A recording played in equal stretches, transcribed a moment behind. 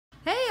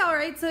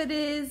Alright, so it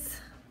is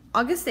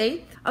August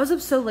 8th. I was up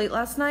so late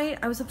last night.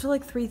 I was up till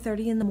like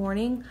 3:30 in the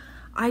morning.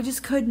 I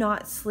just could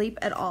not sleep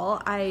at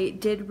all. I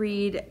did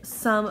read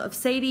some of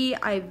Sadie.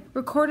 I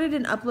recorded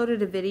and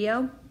uploaded a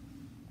video,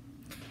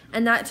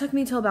 and that took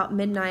me till about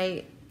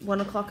midnight,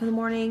 1 o'clock in the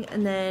morning,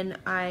 and then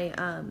I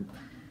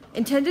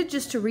intended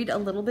just to read a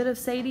little bit of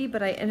Sadie,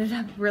 but I ended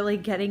up really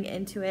getting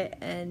into it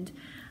and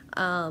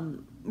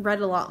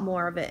read a lot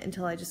more of it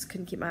until I just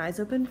couldn't keep my eyes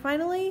open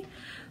finally.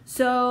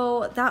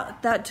 So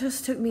that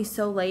just took me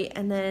so late,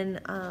 and then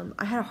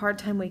I had a hard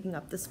time waking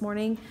up this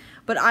morning,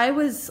 but I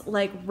was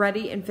like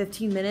ready in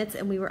 15 minutes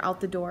and we were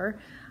out the door.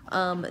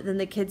 Then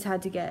the kids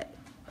had to get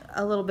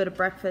a little bit of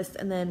breakfast,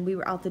 and then we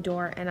were out the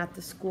door and at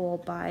the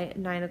school by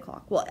 9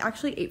 o'clock. Well,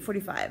 actually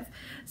 8:45.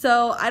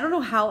 So I don't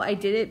know how I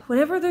did it.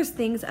 Whenever there's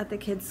things at the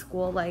kids'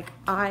 school, like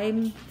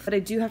but I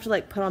do have to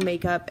like put on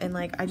makeup, and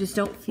like I just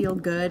don't feel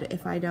good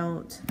if I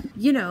don't,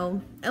 you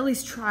know, at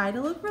least try to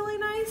look really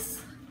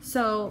nice.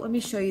 So let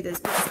me show you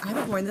this. I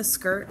haven't worn this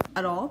skirt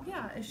at all.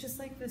 Yeah, it's just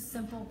like this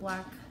simple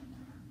black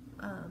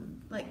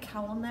like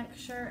cowl neck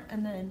shirt,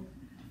 and then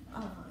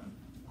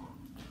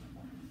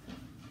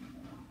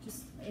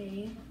just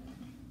a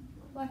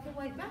black and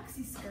white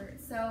maxi skirt.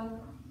 So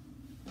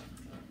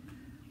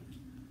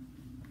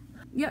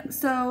yeah,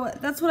 so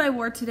that's what I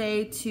wore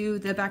today to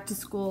the back to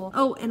school.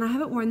 Oh, and I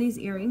haven't worn these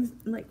earrings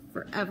in like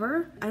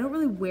forever. I don't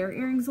really wear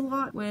earrings a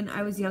lot. When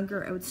I was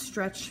younger, I would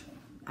stretch.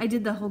 I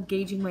did the whole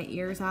gauging my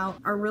ears out,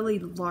 are really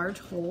large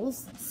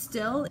holes.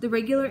 Still, the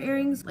regular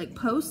earrings, like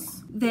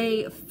posts,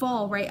 they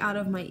fall right out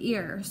of my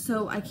ear.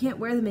 So I can't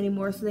wear them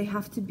anymore, so they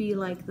have to be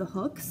like the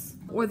hooks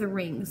or the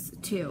rings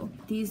too.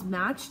 These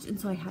matched, and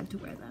so I had to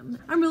wear them.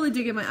 I'm really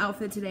digging my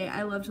outfit today.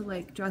 I love to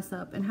like dress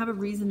up and have a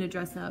reason to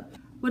dress up.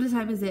 What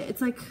time is it?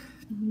 It's like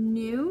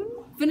noon.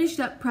 Finished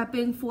up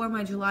prepping for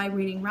my July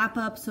reading wrap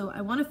up, so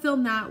I want to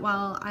film that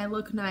while I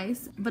look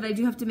nice, but I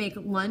do have to make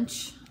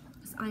lunch.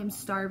 I'm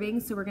starving,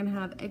 so we're gonna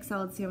have egg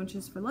salad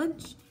sandwiches for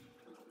lunch.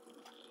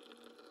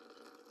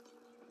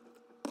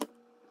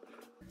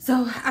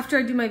 So after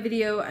I do my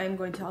video, I'm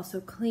going to also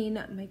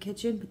clean my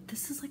kitchen, but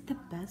this is like the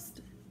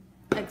best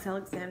egg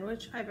salad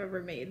sandwich I've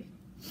ever made.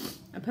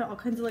 I put all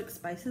kinds of like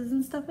spices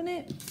and stuff in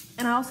it,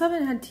 and I also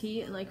haven't had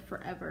tea in like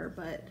forever,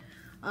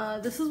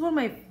 but this is one of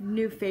my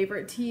new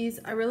favorite teas.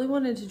 I really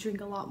wanted to drink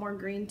a lot more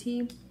green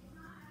tea,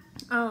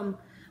 but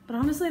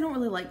honestly I don't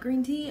really like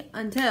green tea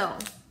until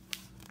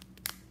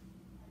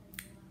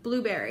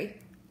blueberry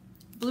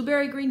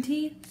green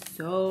tea.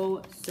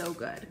 So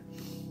good.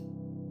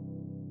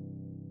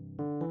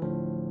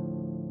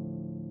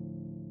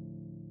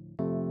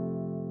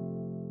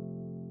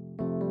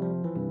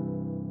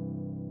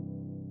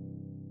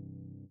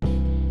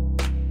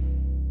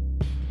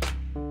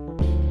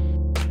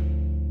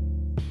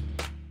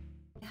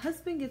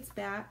 Husband gets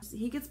back.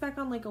 He gets back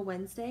on like a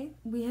Wednesday.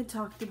 We had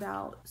talked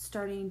about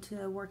starting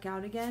to work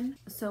out again,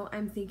 so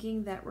I'm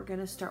thinking that we're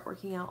gonna start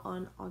working out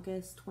on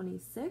August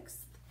 26th.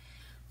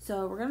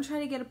 So we're gonna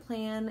try to get a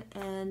plan,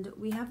 and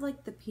we have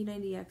like the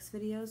P90X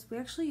videos. We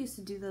actually used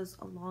to do those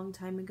a long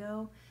time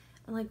ago,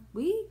 and like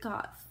we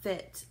got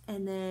fit,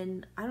 and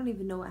then I don't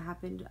even know what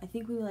happened. I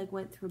think we like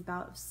went through a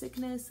bout of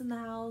sickness in the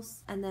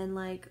house, and then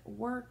like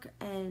work,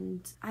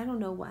 and I don't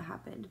know what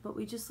happened, but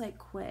we just like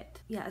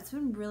quit. Yeah, it's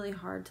been really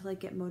hard to like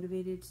get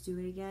motivated to do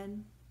it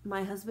again.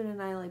 My husband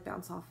and I like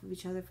bounce off of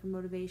each other for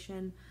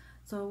motivation,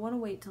 so I want to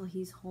wait till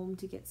he's home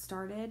to get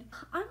started.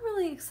 I'm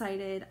really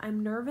excited.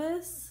 I'm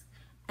nervous.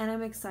 And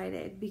I'm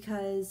excited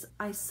because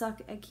I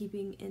suck at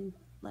keeping in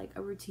like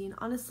a routine.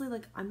 Honestly,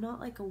 like I'm not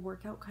like a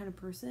workout kind of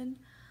person.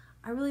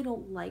 I really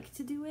don't like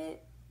to do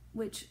it,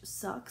 which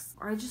sucks.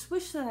 Or I just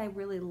wish that I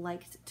really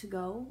liked to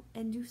go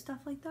and do stuff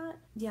like that.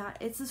 Yeah,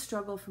 it's a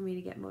struggle for me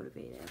to get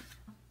motivated.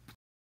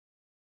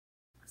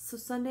 So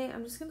Sunday,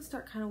 I'm just gonna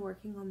start kind of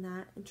working on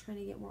that and trying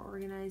to get more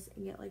organized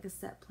and get like a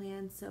set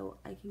plan so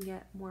I can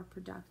get more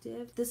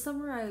productive. This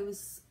summer I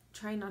was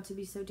trying not to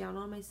be so down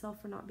on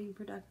myself for not being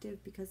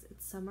productive because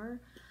it's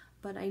summer,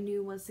 but I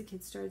knew once the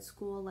kids started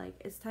school, like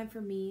it's time for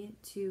me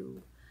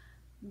to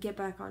get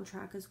back on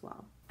track as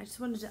well. I just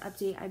wanted to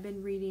update. I've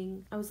been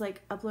reading, I was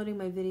like uploading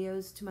my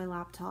videos to my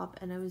laptop,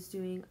 and I was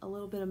doing a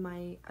little bit of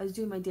I was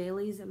doing my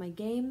dailies at my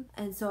game,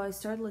 and so I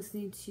started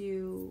listening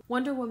to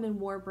Wonder Woman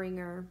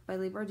Warbringer by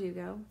Leigh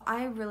Bardugo.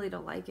 I really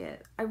don't like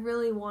it. I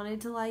really wanted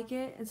to like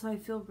it, and so I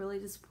feel really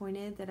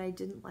disappointed that I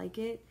didn't like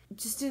it.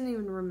 Just didn't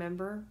even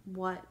remember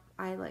what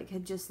I like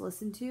had just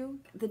listened to.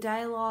 The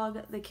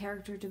dialogue, the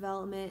character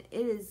development,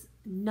 it is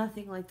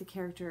nothing like the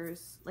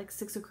characters like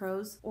Six of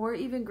Crows or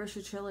even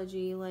Grisha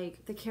Trilogy.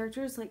 Like the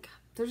characters, like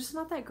they're just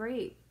not that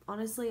great.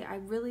 Honestly, I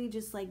really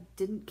just like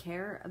didn't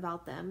care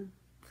about them.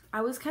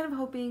 I was kind of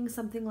hoping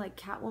something like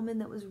Catwoman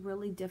that was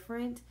really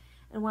different,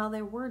 and while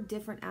there were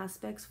different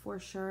aspects for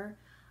sure,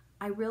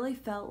 I really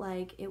felt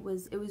like it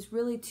was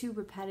really too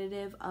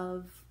repetitive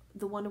of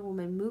the Wonder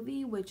Woman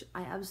movie, which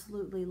I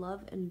absolutely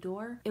love and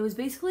adore. It was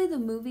basically the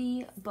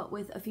movie but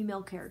with a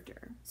female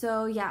character.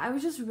 So yeah, I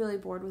was just really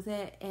bored with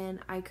it, and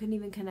I couldn't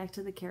even connect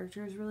to the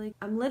characters really.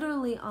 I'm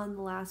literally on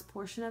the last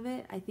portion of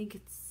it. I think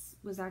it's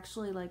was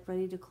actually like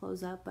ready to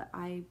close up, but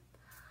I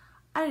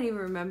didn't even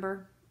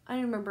remember. I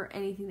didn't remember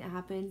anything that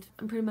happened.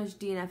 I'm pretty much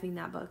DNFing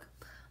that book.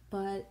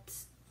 But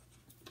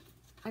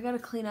I gotta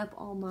clean up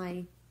all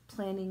my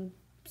planning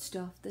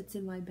stuff that's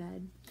in my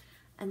bed.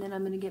 And then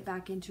I'm gonna get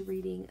back into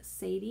reading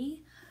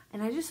Sadie.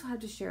 And I just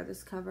had to share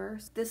this cover.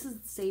 This is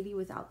Sadie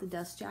without the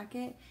dust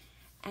jacket.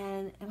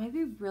 And it might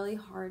be really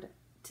hard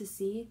to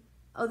see.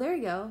 Oh, there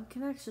you go.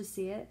 Can actually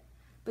see it.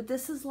 But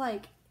this is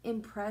like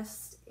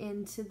impressed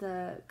into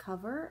the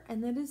cover.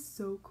 And that is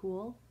so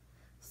cool.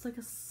 It's like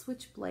a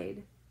switchblade.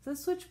 Is that a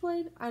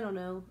switchblade? I don't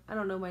know. I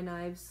don't know my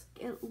knives.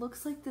 It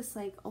looks like this,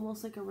 like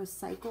almost like a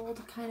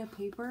recycled kind of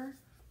paper.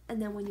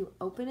 And then when you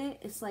open it,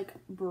 it's like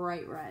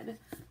bright red.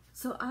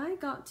 So I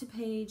got to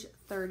page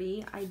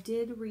 30. I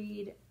did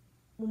read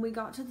when we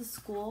got to the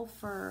school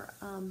for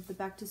the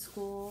back to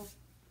school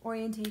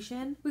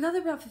orientation. We got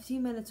there about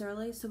 15 minutes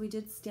early, so we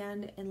did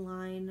stand in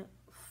line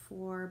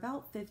for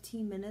about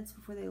 15 minutes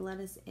before they let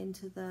us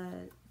into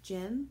the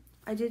gym.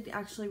 I did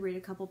actually read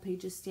a couple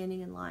pages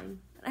standing in line.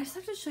 I just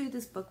have to show you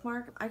this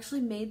bookmark. I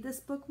actually made this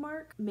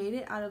bookmark, made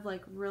it out of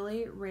like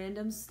really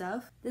random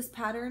stuff. This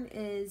pattern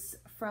is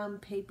from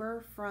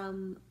paper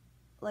from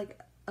like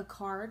a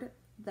card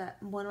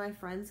that one of my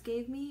friends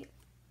gave me.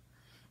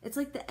 It's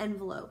like the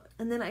envelope.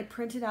 And then I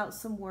printed out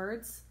some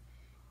words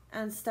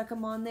and stuck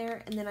them on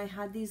there. And then I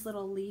had these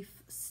little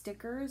leaf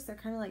stickers. They're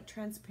kind of like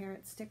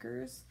transparent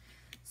stickers.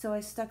 So I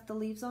stuck the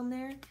leaves on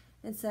there.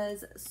 It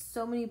says,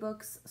 so many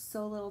books,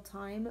 so little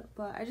time.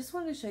 But I just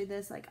wanted to show you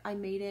this. Like, I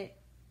made it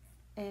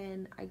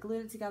and I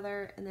glued it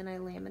together and then I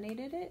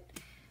laminated it.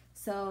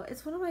 So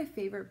it's one of my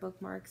favorite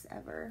bookmarks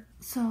ever.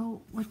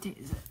 So what day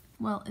is it?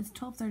 Well, it's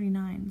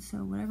 12:39, so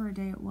whatever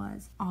day it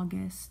was,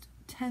 August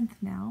 10th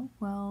now,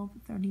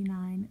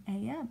 12:39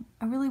 a.m.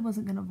 I really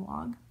wasn't gonna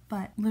vlog,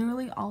 but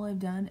literally all I've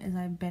done is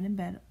I've been in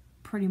bed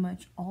pretty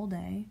much all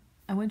day.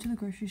 I went to the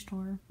grocery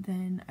store,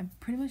 then I've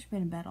pretty much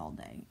been in bed all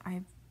day.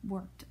 I've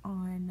worked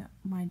on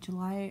my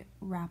July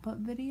wrap-up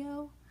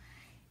video,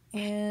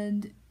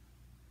 and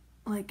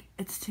like,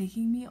 it's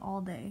taking me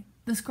all day.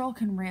 This girl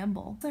can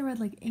ramble. I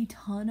read like a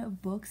ton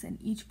of books, and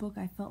each book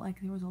I felt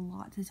like there was a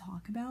lot to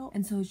talk about,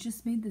 and so it's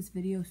just made this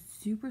video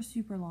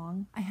super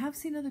long. I have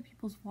seen other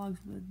people's vlogs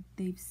where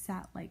they've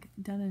sat like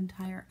done an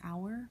entire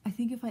hour. I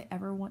think if I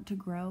ever want to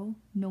grow,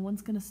 no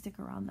one's gonna stick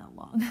around that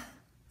long.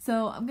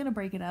 So I'm gonna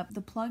break it up.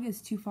 The plug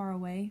is too far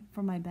away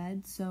from my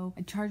bed, so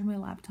I charged my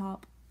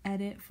laptop,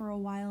 edit for a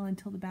while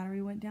until the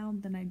battery went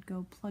down, then I'd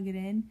go plug it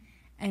in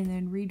and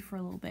then read for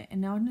a little bit.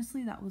 And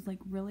honestly, that was like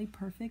really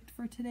perfect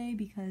for today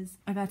because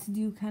I got to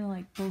do kind of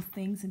like both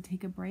things and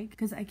take a break,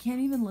 because I can't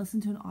even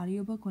listen to an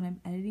audiobook when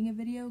I'm editing a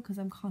video because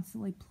I'm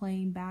constantly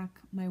playing back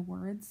my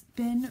words.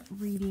 Been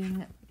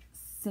reading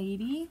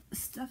Sadie.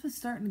 Stuff is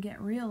starting to get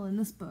real in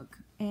this book,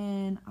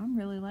 and I'm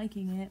really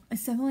liking it.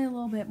 It's definitely a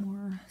little bit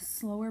more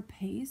slower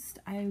paced.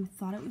 I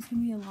thought it was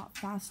gonna be a lot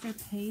faster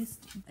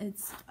paced.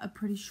 It's a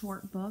pretty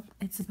short book.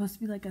 It's supposed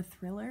to be like a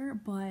thriller,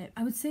 but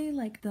I would say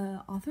like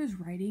the author's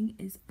writing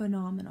is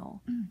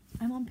phenomenal.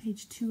 I'm on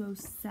page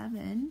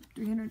 207,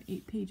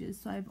 308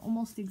 pages, so I have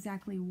almost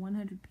exactly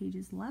 100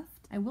 pages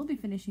left. I will be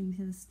finishing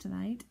this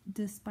tonight,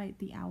 despite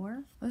the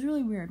hour. It was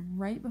really weird.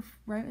 Right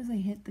as I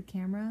hit the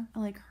camera, I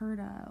like heard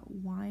a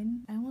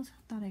whine. I almost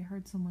thought I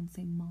heard someone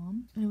say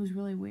mom, and it was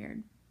really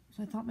weird.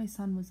 So I thought my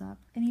son was up,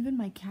 and even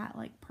my cat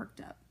like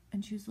perked up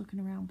and she was looking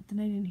around, but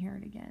then I didn't hear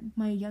it again.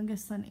 My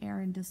youngest son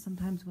Aaron does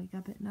sometimes wake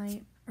up at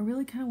night. I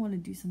really kind of want to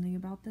do something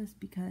about this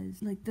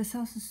because like this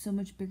house is so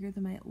much bigger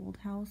than my old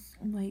house.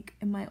 Like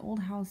in my old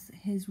house,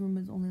 his room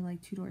was only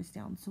like 2 doors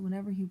down, so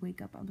whenever he'd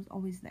wake up, I was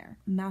always there.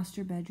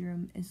 Master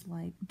bedroom is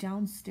like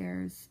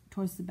downstairs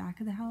towards the back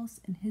of the house,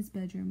 and his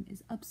bedroom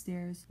is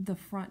upstairs the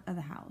front of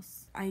the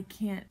house. I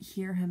can't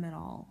hear him at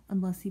all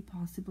unless he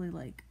possibly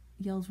like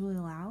yells really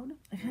loud.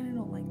 I kind of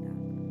don't like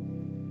that.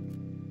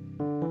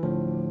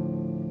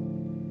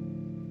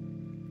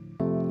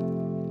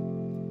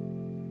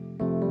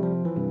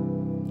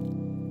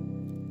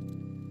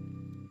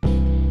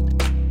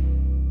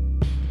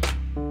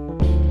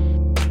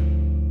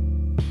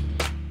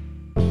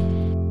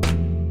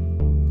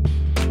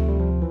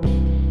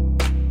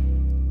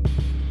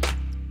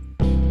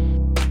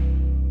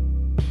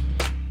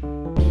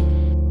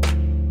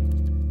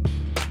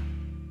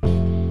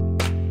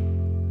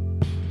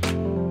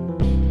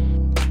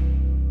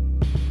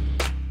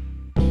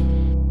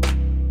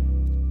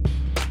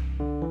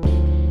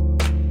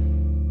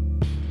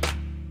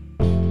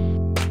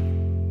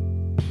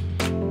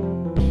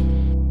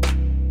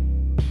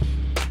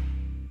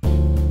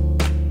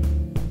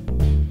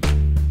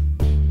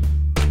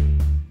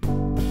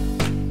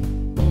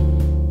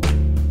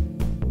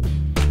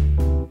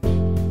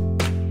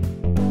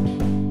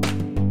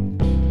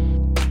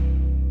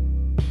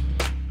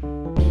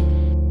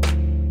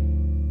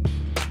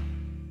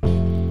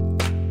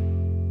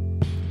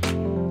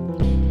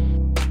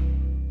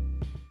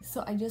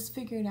 So I just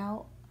figured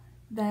out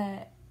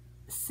that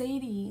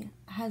Sadie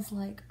has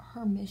like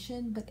her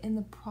mission, but in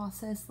the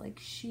process, like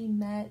she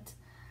met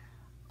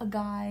a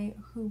guy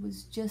who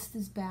was just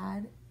as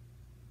bad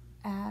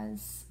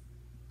as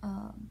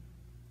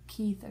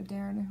Keith or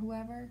Darren or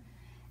whoever,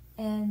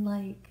 and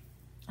like,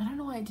 I don't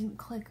know why it didn't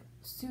click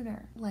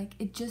sooner. Like,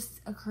 it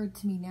just occurred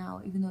to me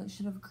now, even though it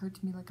should have occurred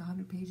to me like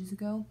 100 pages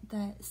ago,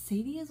 that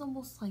Sadie is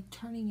almost like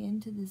turning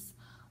into this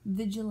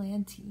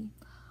vigilante.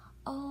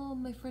 Oh,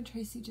 my friend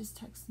Tracy just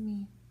texted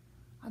me.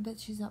 I bet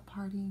she's out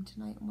partying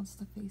tonight and wants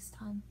to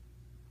FaceTime.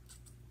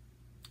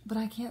 But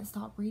I can't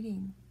stop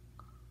reading.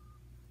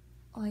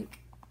 Like,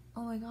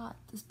 oh my god,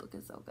 this book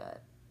is so good.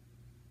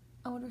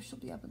 I wonder if she'll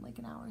be up in like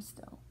an hour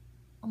still.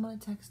 I'm gonna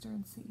text her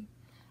and see.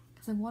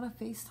 Because I want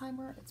to FaceTime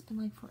her. It's been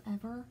like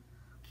forever.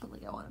 But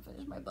like, I want to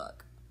finish my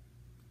book.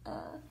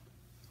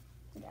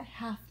 Like, I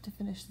have to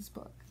finish this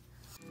book.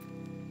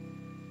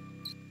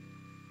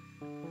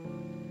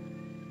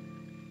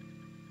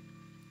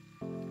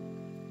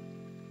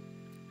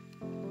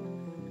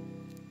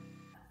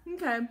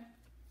 Okay.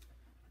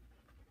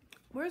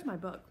 Where's my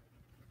book?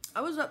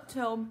 I was up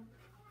till,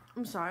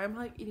 I'm sorry, I'm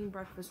like eating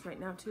breakfast right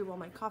now too while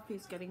my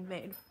coffee's getting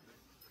made.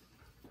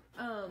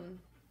 I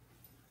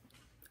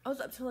was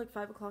up till like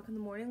 5 o'clock in the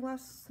morning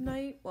last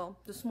night. Well,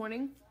 this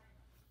morning.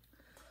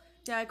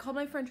 Yeah, I called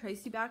my friend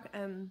Tracy back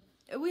and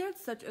we had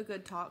such a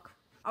good talk.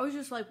 I was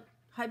just like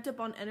hyped up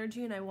on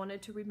energy and I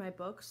wanted to read my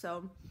book.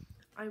 So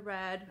I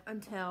read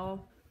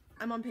until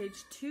I'm on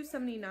page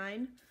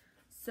 279.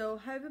 So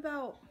I have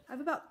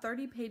about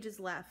 30 pages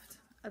left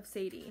of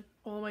Sadie.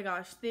 Oh my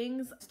gosh,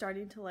 things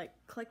starting to like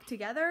click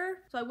together.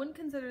 So I wouldn't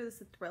consider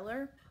this a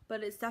thriller,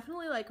 but it's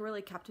definitely like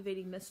really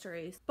captivating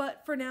mysteries.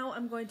 But for now,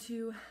 I'm going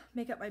to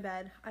make up my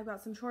bed. I've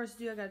got some chores to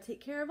do. I gotta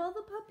take care of all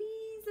the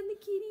puppies and the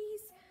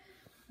kitties,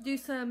 do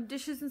some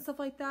dishes and stuff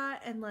like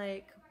that, and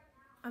like,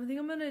 I think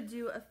I'm gonna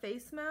do a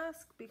face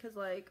mask because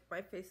like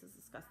my face is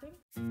disgusting.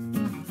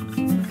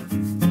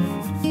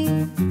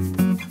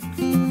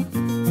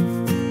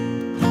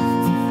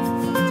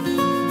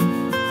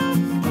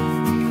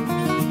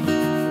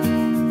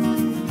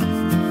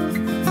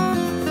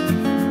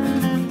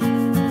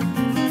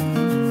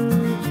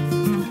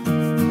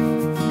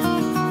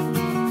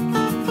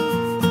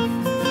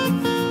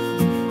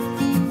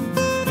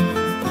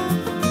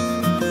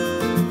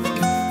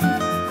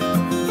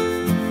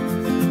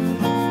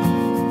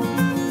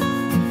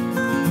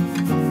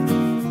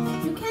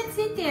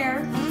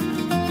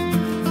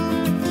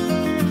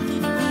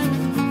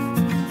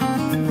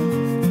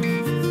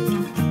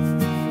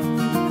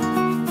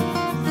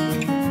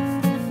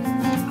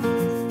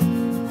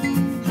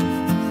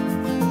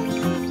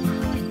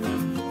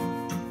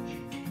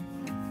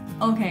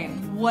 Okay,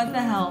 what the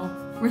hell?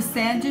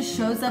 Rasan just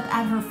shows up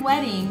at her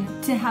wedding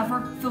to have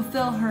her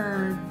fulfill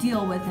her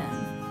deal with him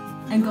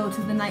and go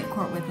to the night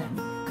court with him.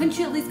 Couldn't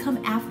you at least come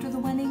after the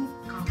wedding?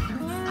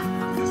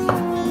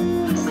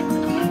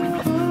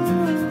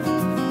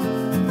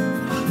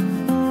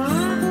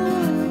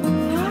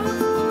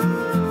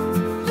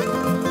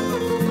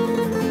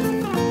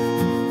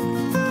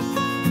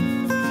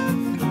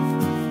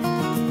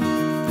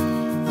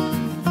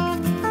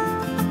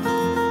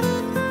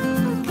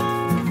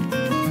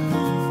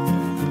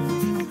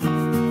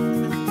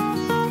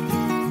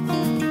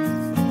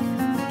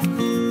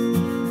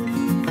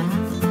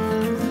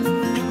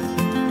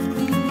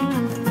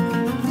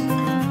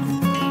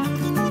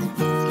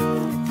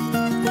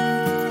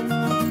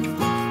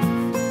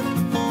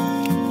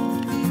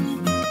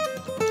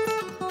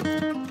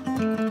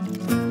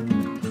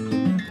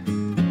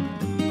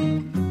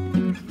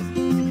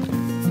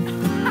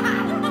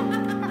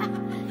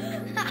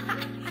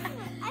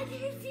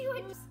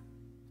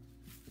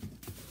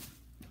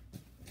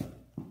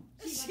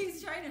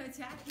 She's trying to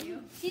attack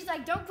you. She's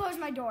like, don't close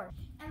my door.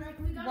 And like,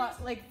 we gotta...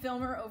 What, like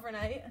film her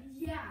overnight?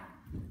 Yeah.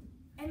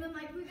 And then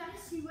like, we gotta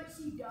see what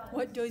she does.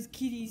 What does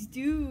kitties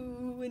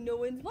do when no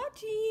one's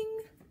watching?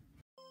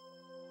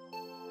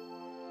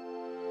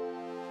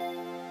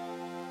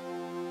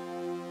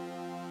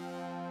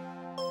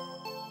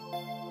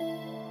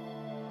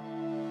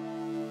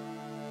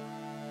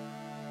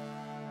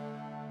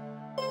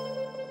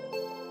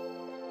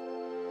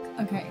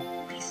 Okay,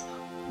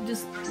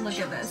 just look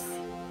at this.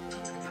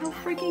 How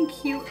freaking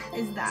cute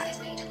is that?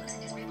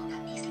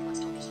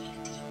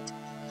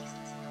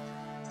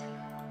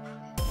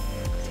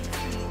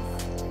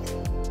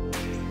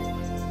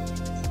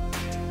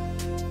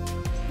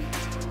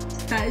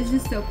 That is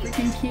just so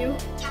freaking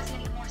cute.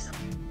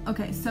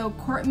 Okay, so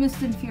Court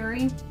Mist and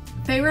Fury.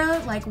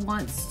 Feyre like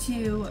wants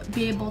to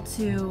be able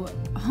to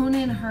hone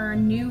in her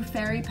new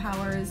fairy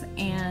powers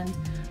and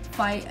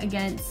fight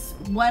against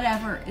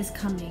whatever is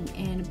coming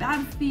in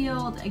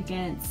Battlefield,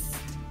 against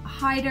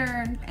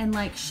Hydern, and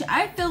like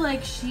I feel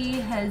like she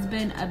has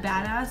been a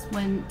badass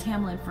when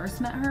Tamlin first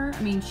met her.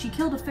 I mean, she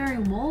killed a fairy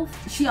wolf.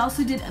 She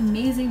also did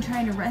amazing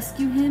trying to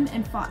rescue him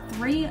and fought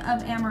 3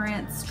 of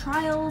Amaranth's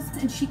trials,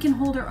 and she can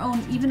hold her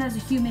own even as a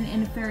human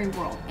in a fairy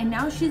world. And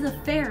now she's a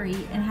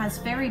fairy and has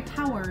fairy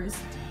powers,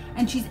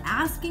 and she's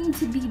asking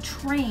to be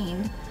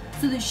trained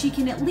so that she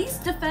can at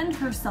least defend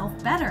herself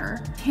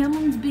better.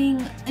 Tamlin's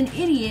being an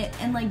idiot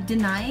and like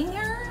denying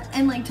her,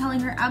 and like telling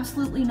her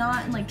absolutely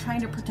not and like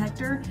trying to protect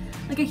her.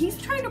 Like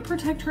he's trying to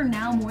protect her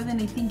now more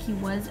than I think he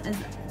was as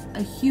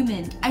a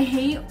human. I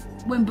hate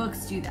when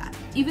books do that.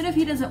 Even if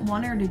he doesn't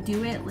want her to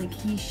do it, like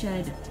he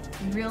should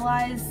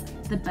realize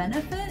the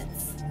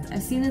benefits.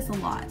 I've seen this a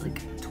lot,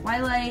 like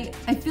Twilight.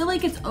 I feel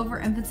like it's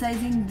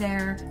overemphasizing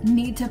their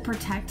need to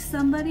protect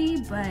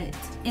somebody, but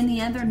in the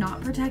end they're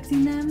not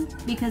protecting them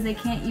because they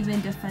can't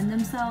even defend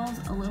themselves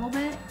a little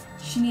bit.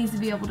 She needs to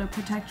be able to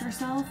protect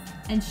herself,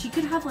 and she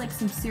could have like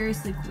some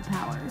seriously cool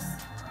powers.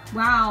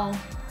 Wow,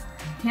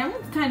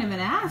 Tamlin's kind of an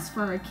ass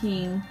for a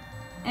king.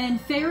 And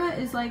Feyre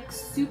is like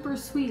super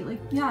sweet.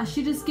 Like, yeah,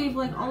 she just gave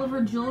like all of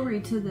her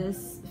jewelry to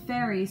this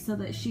fairy so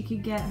that she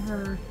could get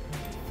her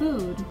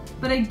food.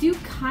 But I do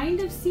kind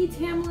of see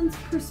Tamlin's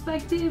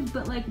perspective,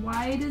 but like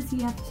why does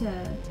he have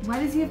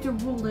to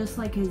rule just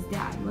like his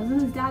dad?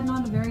 Wasn't his dad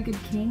not a very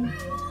good king?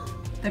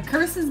 The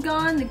curse is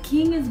gone, the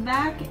king is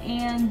back,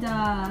 and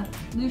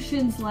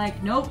Lucian's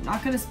like, nope,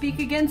 not gonna speak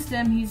against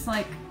him. He's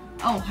like,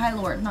 oh, High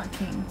Lord, not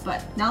king.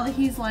 But now that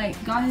he's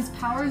like got his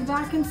powers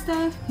back and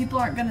stuff, people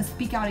aren't gonna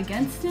speak out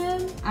against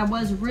him. I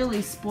was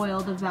really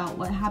spoiled about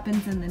what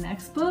happens in the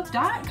next book.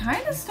 Dot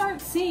kind of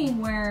starts seeing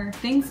where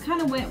things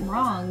kind of went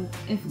wrong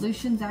if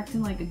Lucian's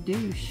acting like a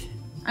douche.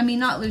 I mean,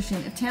 not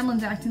Lucian, if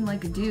Tamlin's acting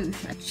like a douche.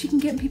 She can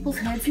get in people's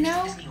heads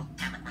now?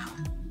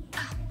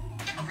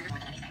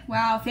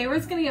 Wow,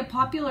 Feyre's gonna get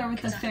popular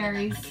with the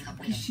fairies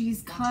because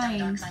she's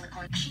kind.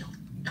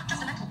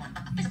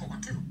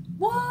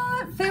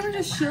 What? Feyre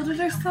just shielded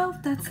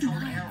herself? That's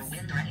nice.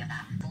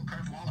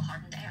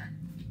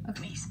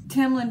 Okay.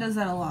 Tamlin does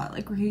that a lot,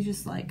 like where he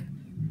just like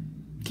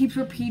keeps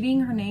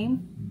repeating her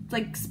name.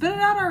 Like, spit it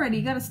out already.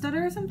 You got a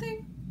stutter or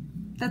something?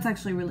 That's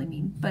actually really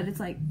mean, but it's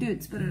like,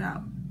 dude, spit it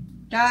out.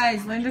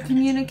 Guys, learn to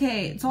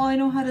communicate. It's all I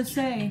know how to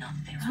say.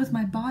 It's with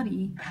my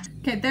body.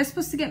 Okay, they're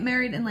supposed to get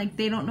married and like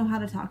they don't know how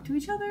to talk to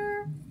each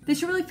other. They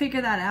should really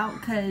figure that out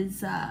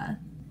because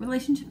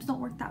relationships don't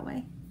work that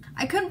way.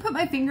 I couldn't put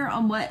my finger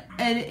on what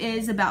it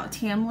is about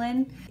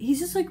Tamlin. He's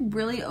just like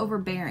really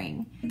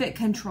overbearing, a bit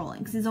controlling,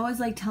 because he's always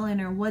like telling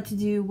her what to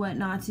do, what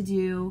not to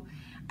do,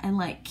 and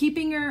like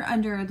keeping her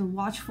under the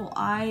watchful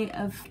eye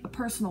of a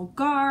personal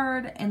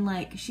guard, and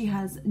like she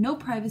has no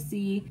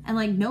privacy and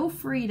like no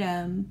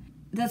freedom.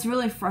 That's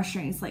really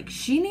frustrating. It's like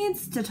she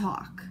needs to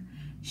talk.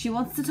 She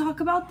wants to talk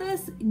about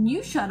this, and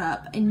you shut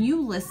up and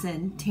you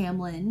listen,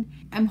 Tamlin.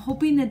 I'm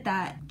hoping that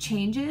that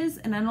changes,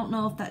 and I don't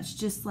know if that's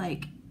just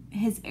like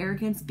his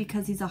arrogance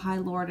because he's a High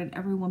Lord and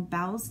everyone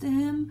bows to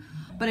him,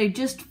 but I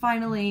just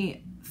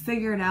finally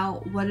figured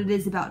out what it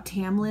is about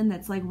Tamlin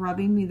that's like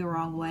rubbing me the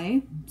wrong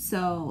way.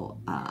 So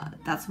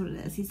that's what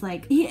it is. He's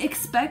like, he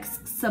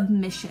expects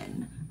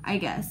submission, I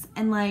guess,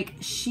 and like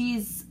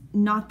she's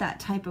not that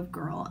type of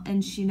girl,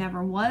 and she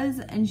never was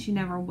and she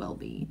never will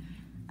be.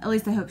 At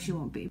least I hope she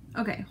won't be.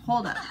 Okay,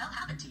 hold up.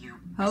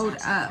 Hold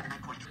up.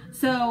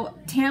 So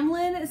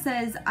Tamlin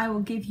says, I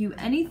will give you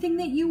anything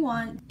that you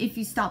want if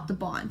you stop the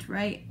bond,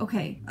 right?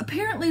 Okay.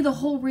 Apparently the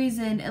whole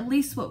reason, at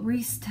least what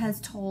Rhys has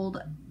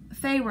told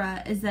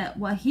Feyre, is that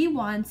what he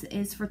wants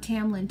is for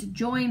Tamlin to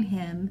join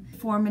him,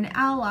 form an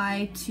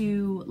ally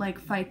to like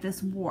fight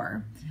this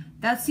war.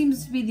 That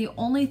seems to be the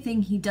only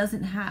thing he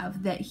doesn't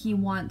have that he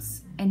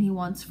wants, and he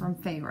wants from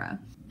Feyre.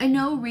 I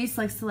know Rhys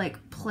likes to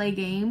like play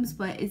games,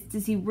 but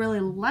does he really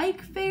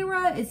like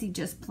Feyre? Is he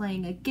just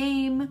playing a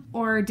game?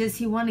 Or does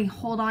he want to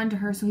hold on to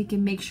her so he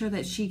can make sure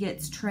that she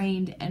gets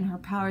trained and her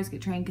powers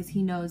get trained, because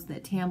he knows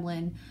that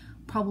Tamlin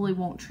probably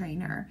won't train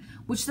her?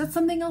 Which, that's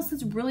something else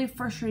that's really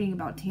frustrating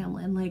about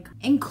Tamlin. Like,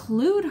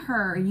 include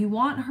her. You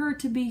want her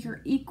to be your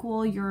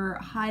equal, your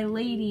high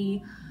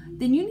lady.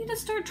 Then you need to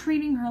start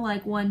treating her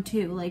like one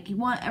too. Like, you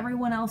want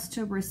everyone else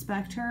to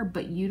respect her,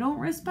 but you don't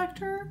respect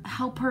her.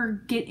 Help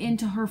her get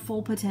into her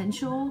full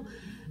potential,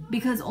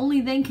 because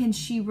only then can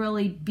she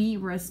really be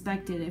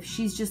respected. If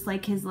she's just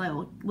like his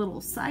little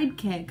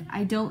sidekick,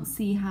 I don't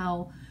see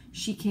how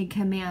she can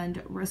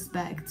command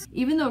respect.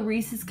 Even though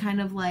Rhys is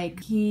kind of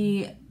like,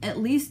 he at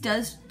least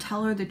does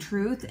tell her the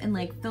truth and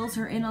like fills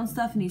her in on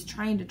stuff, and he's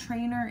trying to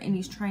train her and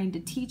he's trying to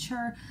teach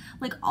her.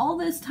 Like, all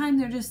this time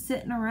they're just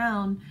sitting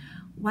around.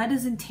 Why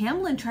doesn't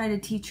Tamlin try to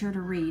teach her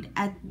to read?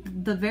 At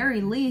the very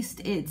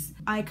least,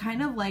 I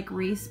kind of like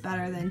Rhys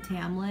better than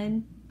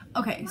Tamlin.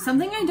 Okay,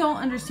 something I don't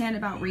understand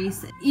about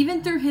Rhys,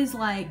 even through his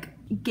like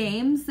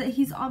games that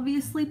he's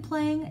obviously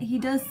playing, he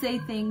does say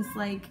things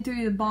like,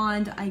 through the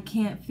bond, I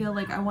can't feel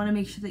like I want to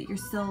make sure that you're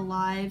still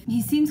alive.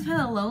 He seems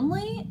kind of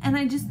lonely, and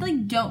I just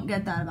like don't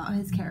get that about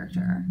his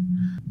character.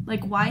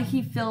 Like, why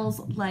he feels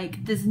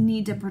like this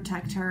need to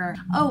protect her.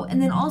 Oh,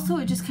 and then also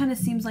it just kind of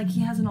seems like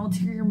he has an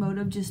ulterior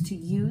motive just to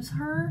use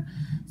her.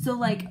 So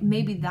like,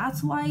 maybe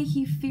that's why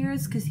he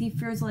fears, because he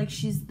fears like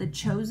she's the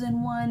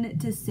chosen one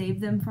to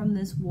save them from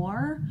this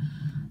war.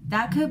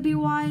 That could be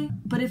why.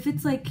 But if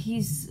it's like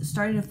he's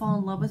starting to fall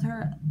in love with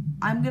her,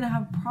 I'm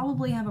gonna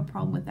probably have a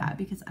problem with that,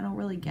 because I don't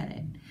really get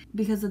it.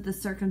 Because of the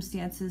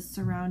circumstances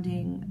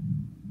surrounding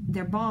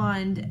their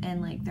bond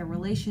and like their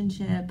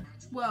relationship.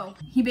 Whoa.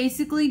 He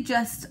basically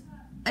just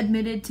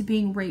admitted to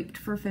being raped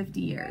for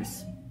 50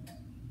 years.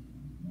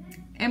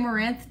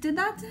 Amaranth did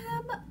that to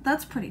him?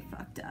 That's pretty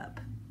fucked up.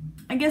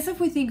 I guess if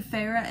we think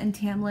Farah and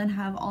Tamlin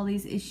have all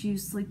these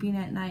issues sleeping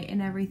at night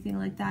and everything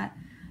like that,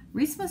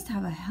 Reese must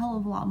have a hell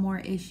of a lot more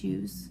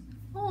issues.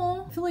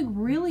 Oh, I feel like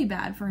really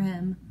bad for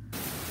him.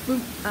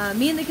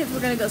 Me and the kids were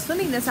gonna go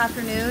swimming this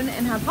afternoon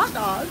and have hot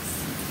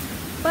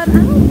dogs, but I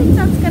don't think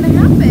that's gonna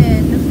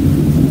happen.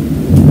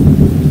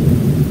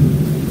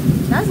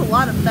 That's a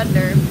lot of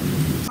thunder.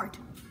 Fart.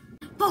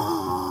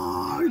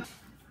 Fart.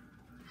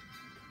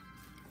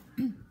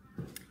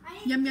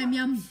 Yum, yum,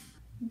 yum.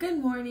 Good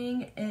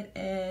morning. It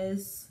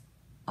is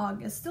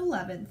August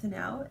 11th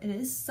now. It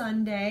is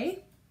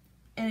Sunday,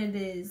 and it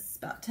is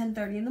about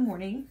 10:30 in the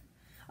morning.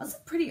 I was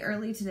up pretty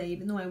early today,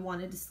 even though I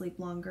wanted to sleep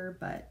longer,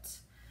 but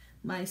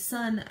my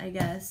son, I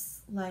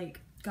guess,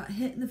 like, got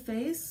hit in the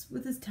face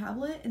with his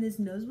tablet and his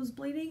nose was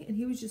bleeding and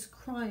he was just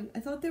crying. I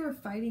thought they were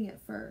fighting at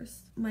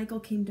first. Michael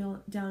came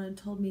down and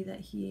told me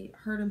that he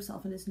hurt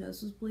himself and his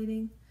nose was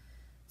bleeding.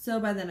 So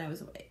by then I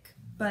was awake.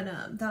 But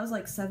that was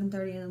like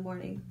 7:30 in the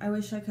morning. I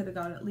wish I could have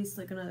got at least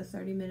like another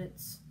 30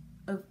 minutes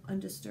of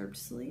undisturbed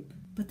sleep.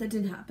 But that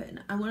didn't happen.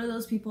 I'm one of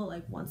those people,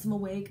 like, once I'm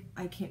awake,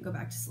 I can't go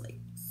back to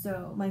sleep.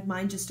 So my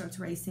mind just starts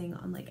racing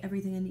on like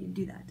everything I need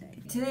to do that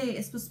day. Today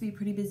is supposed to be a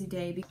pretty busy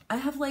day because I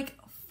have like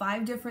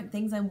 5 different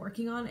things I'm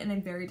working on and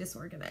I'm very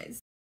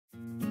disorganized.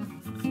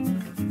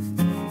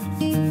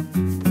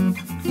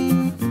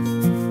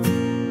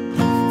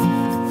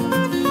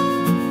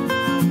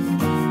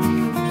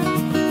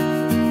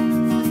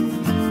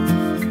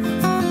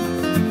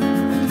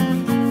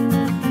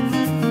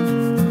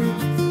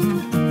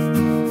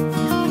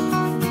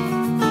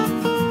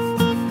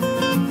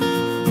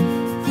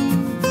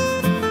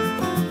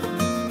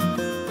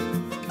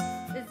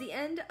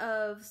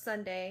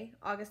 Sunday,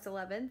 August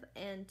 11th,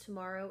 and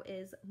tomorrow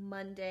is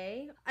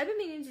Monday. I've been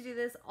meaning to do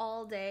this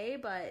all day,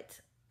 but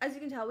as you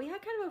can tell, we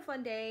had kind of a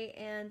fun day,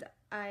 and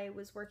I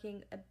was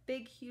working a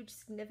big, huge,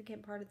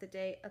 significant part of the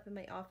day up in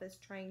my office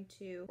trying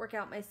to work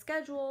out my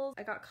schedules.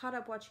 I got caught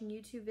up watching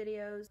YouTube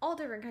videos, all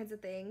different kinds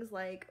of things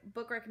like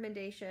book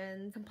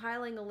recommendations,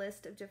 compiling a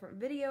list of different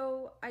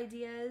video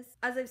ideas.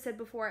 As I've said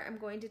before, I'm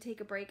going to take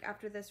a break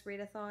after this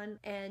readathon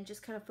and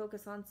just kind of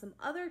focus on some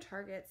other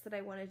targets that I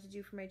wanted to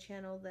do for my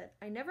channel that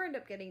I never end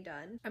up getting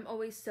done. I'm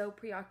always so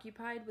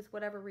preoccupied with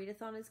whatever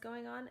readathon is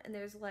going on, and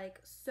there's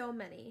like so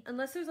many.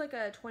 Unless there's like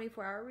a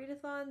 24-hour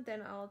readathon,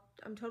 then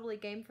I'm totally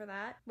game for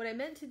that. What I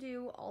meant to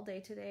do all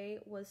day today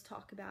was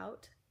talk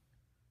about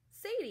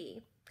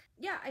Sadie.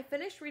 Yeah, I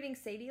finished reading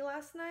Sadie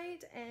last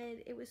night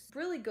and it was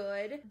really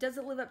good. Does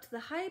it live up to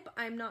the hype?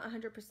 I'm not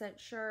 100%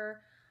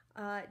 sure.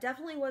 It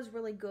definitely was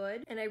really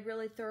good and I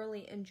really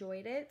thoroughly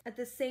enjoyed it. At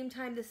the same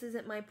time, this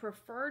isn't my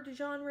preferred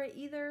genre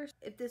either.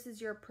 If this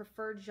is your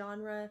preferred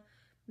genre,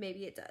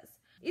 maybe it does.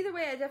 Either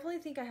way, I definitely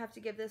think I have to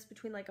give this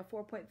between like a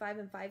 4.5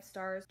 and 5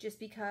 stars just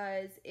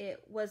because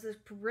it was a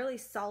really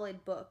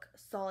solid book.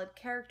 Solid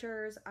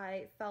characters.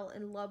 I fell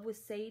in love with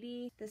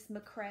Sadie. This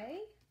McCrae,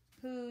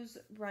 who's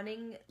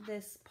running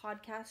this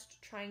podcast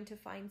trying to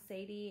find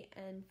Sadie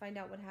and find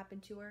out what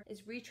happened to her,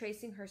 is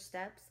retracing her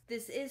steps.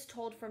 This is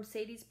told from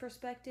Sadie's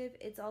perspective.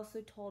 It's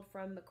also told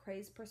from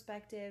McCrae's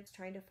perspective,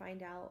 trying to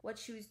find out what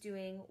she was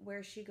doing,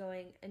 where's she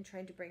going, and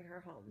trying to bring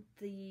her home.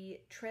 The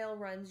trail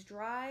runs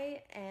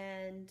dry,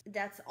 and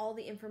that's all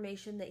the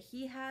information that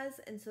he has,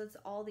 and so it's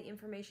all the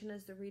information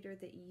as the reader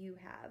that you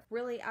have.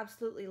 Really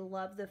absolutely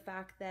love the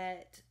fact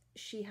that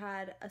she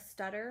had a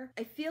stutter.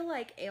 I feel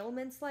like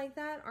ailments like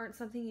that aren't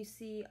something you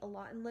see a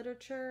lot in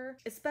literature,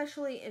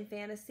 especially in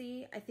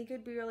fantasy. I think it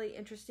would be really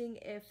interesting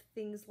if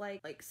things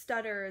like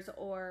stutters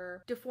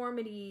or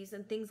deformities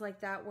and things like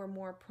that were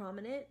more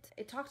prominent.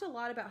 It talked a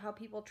lot about how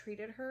people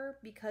treated her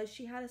because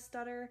she had a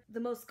stutter. The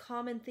most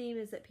common theme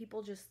is that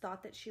people just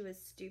thought that she was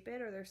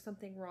stupid or there's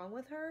something wrong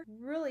with her.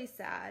 Really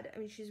sad. I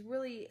mean, she's a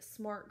really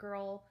smart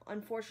girl.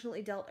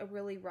 Unfortunately dealt a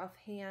really rough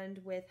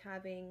hand with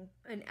having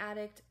an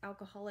addict,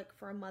 alcoholic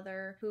for a mother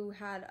who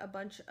had a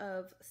bunch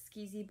of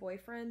skeezy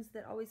boyfriends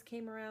that always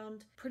came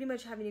around, pretty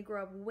much having to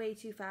grow up way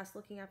too fast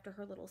looking after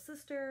her little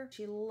sister.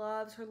 She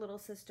loves her little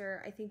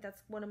sister. I think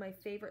that's one of my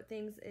favorite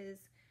things is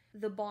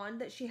the bond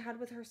that she had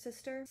with her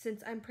sister.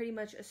 Since I'm pretty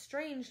much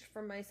estranged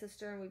from my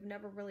sister and we've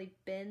never really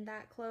been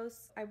that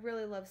close, I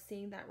really love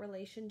seeing that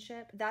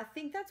relationship. I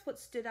think that's what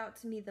stood out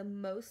to me the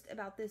most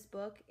about this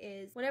book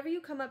is whenever you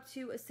come up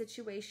to a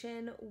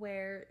situation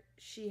where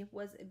she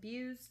was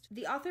abused,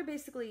 the author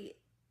basically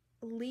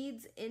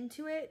leads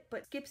into it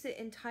but skips it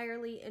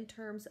entirely in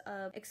terms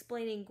of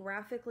explaining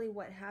graphically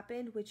what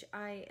happened, which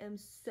I am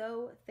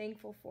so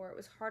thankful for. It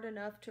was hard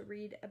enough to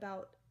read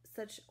about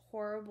such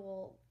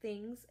horrible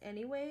things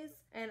anyways,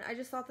 and I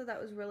just thought that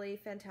that was really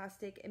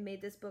fantastic and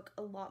made this book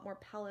a lot more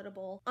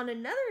palatable. On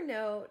another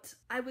note,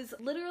 I was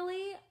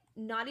literally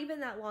not even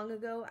that long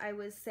ago, I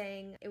was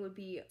saying it would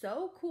be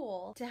so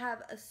cool to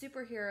have a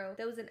superhero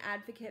that was an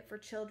advocate for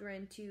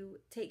children to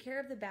take care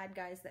of the bad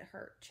guys that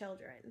hurt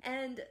children.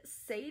 And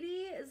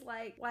Sadie is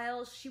like,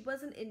 while she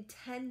wasn't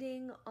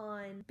intending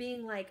on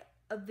being like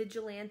a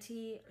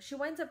vigilante, she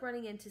winds up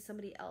running into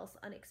somebody else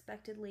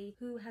unexpectedly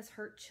who has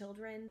hurt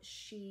children.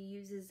 She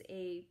uses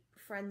a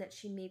friend that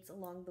she meets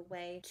along the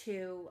way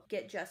to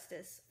get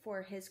justice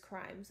for his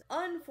crimes.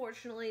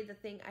 Unfortunately, the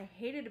thing I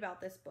hated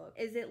about this book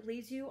is it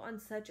leaves you on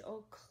such a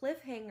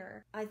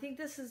cliffhanger. I think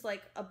this is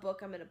like a book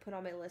I'm going to put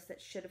on my list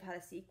that should have had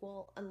a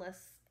sequel,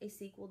 unless a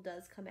sequel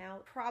does come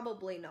out.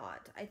 Probably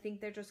not. I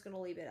think they're just going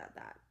to leave it at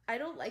that. I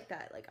don't like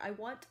that. Like, I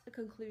want a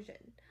conclusion.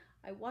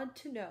 I want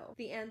to know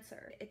the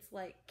answer. It's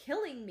like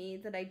killing me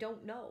that I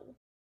don't know.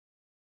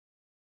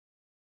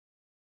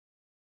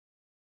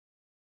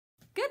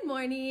 Good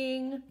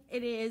morning.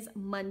 It is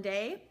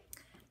Monday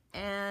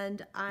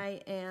and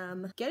I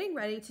am getting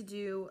ready to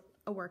do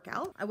a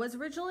workout. I was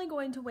originally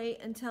going to wait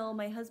until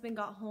my husband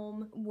got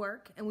home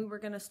work and we were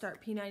going to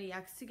start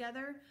P90X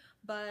together,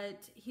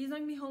 but he's not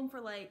going to be home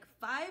for like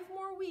 5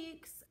 more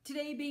weeks.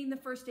 Today being the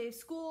first day of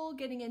school,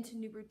 getting into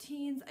new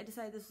routines, I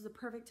decided this was a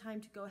perfect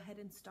time to go ahead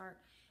and start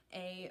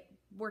a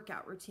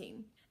workout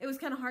routine. It was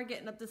kind of hard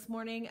getting up this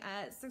morning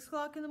at 6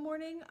 o'clock in the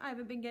morning. I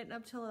haven't been getting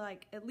up till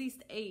like at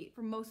least 8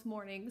 for most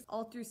mornings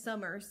all through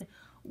summers.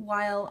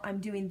 While I'm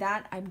doing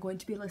that, I'm going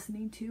to be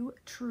listening to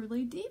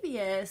Truly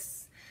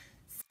Devious.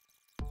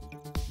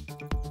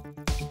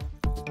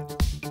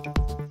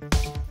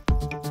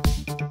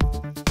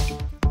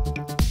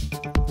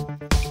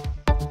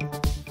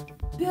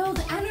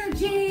 Build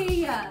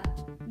energy! Now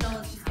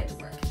let's just get to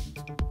work.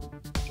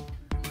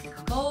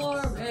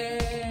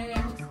 Boring!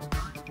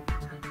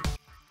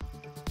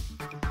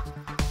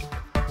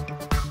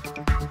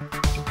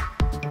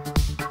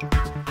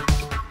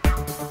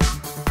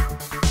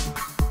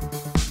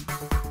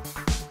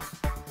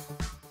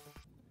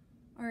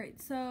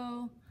 Alright,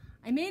 so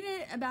I made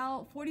it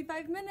about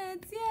 45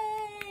 minutes,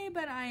 yay!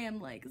 But I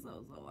am like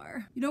so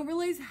sore. You don't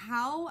realize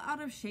how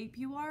out of shape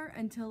you are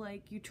until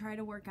like you try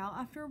to work out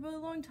after a really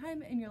long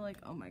time and you're like,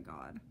 oh my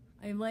god,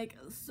 I'm like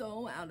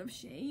so out of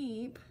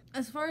shape.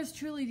 As far as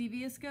Truly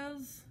Devious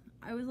goes,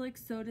 I was like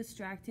so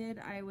distracted.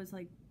 I was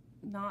like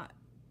not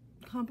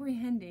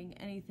comprehending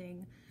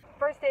anything.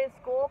 First day of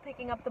school,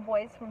 picking up the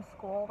boys from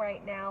school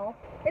right now.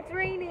 It's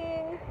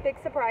raining, big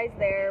surprise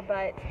there,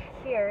 but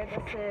here,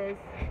 this is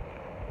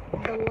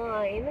the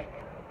line.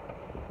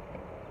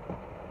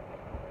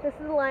 This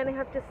is the line I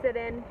have to sit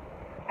in.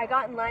 I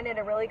got in line at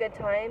a really good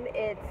time.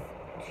 It's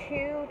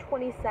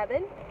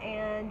 2:27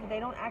 and they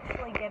don't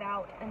actually get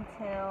out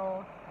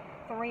until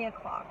 3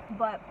 o'clock.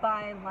 But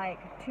by like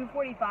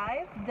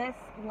 2:45, this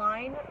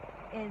line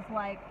is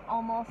like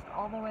almost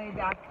all the way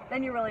back.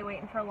 Then you're really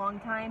waiting for a long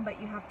time, but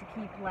you have to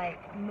keep like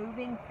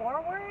moving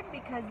forward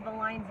because the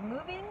line's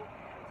moving.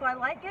 So I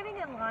like getting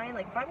in line.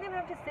 Like if I'm gonna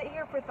have to sit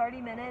here for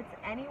 30 minutes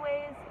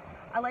anyways,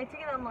 I like to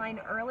get online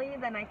early,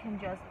 then I can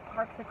just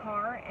park the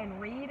car and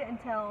read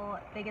until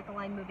they get the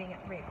line moving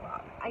at 3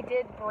 o'clock. I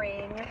did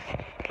bring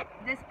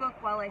this book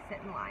while I sit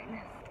in line.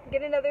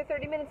 Get another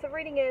 30 minutes of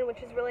reading in,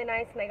 which is really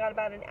nice, and I got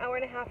about an hour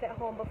and a half at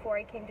home before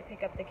I came to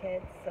pick up the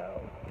kids, so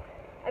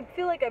I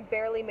feel like I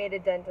barely made a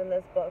dent in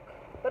this book,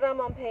 but I'm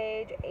on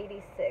page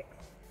 86.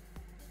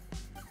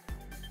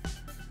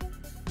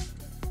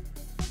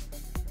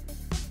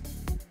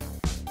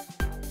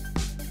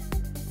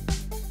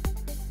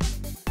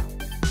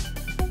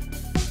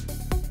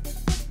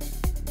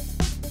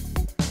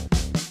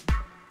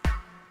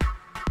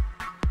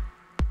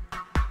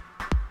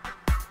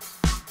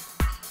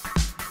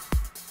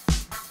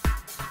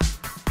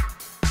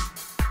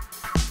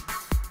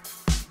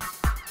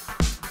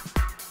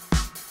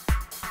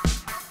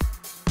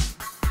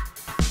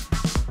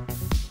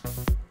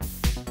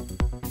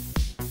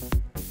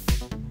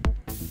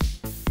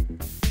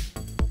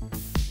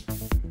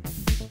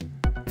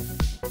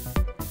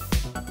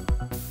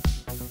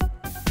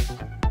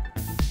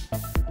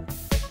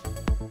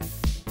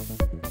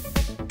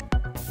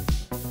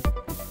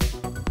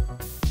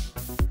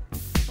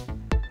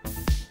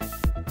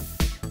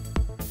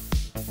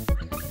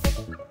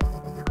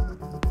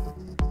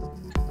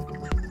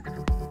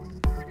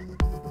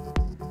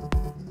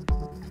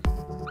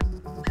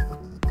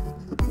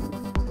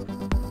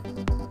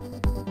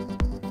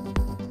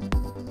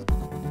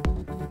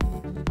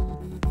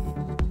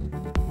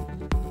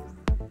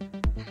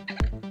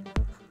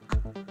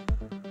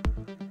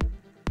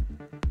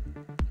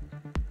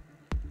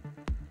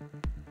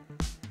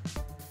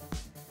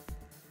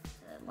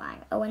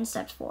 Owen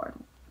steps forward.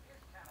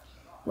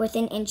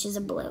 Within inches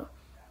of blue,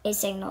 it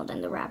signaled,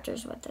 and the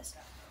raptors with us.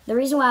 The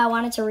reason why I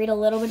wanted to read a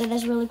little bit of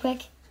this really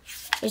quick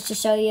is to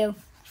show you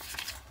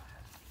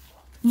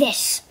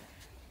this.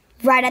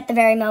 Right at the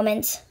very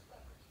moment.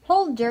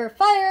 Hold your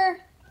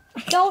fire.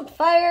 Don't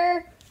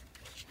fire.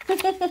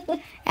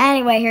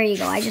 Anyway, here you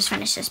go. I just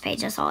finished this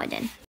page. That's all I did.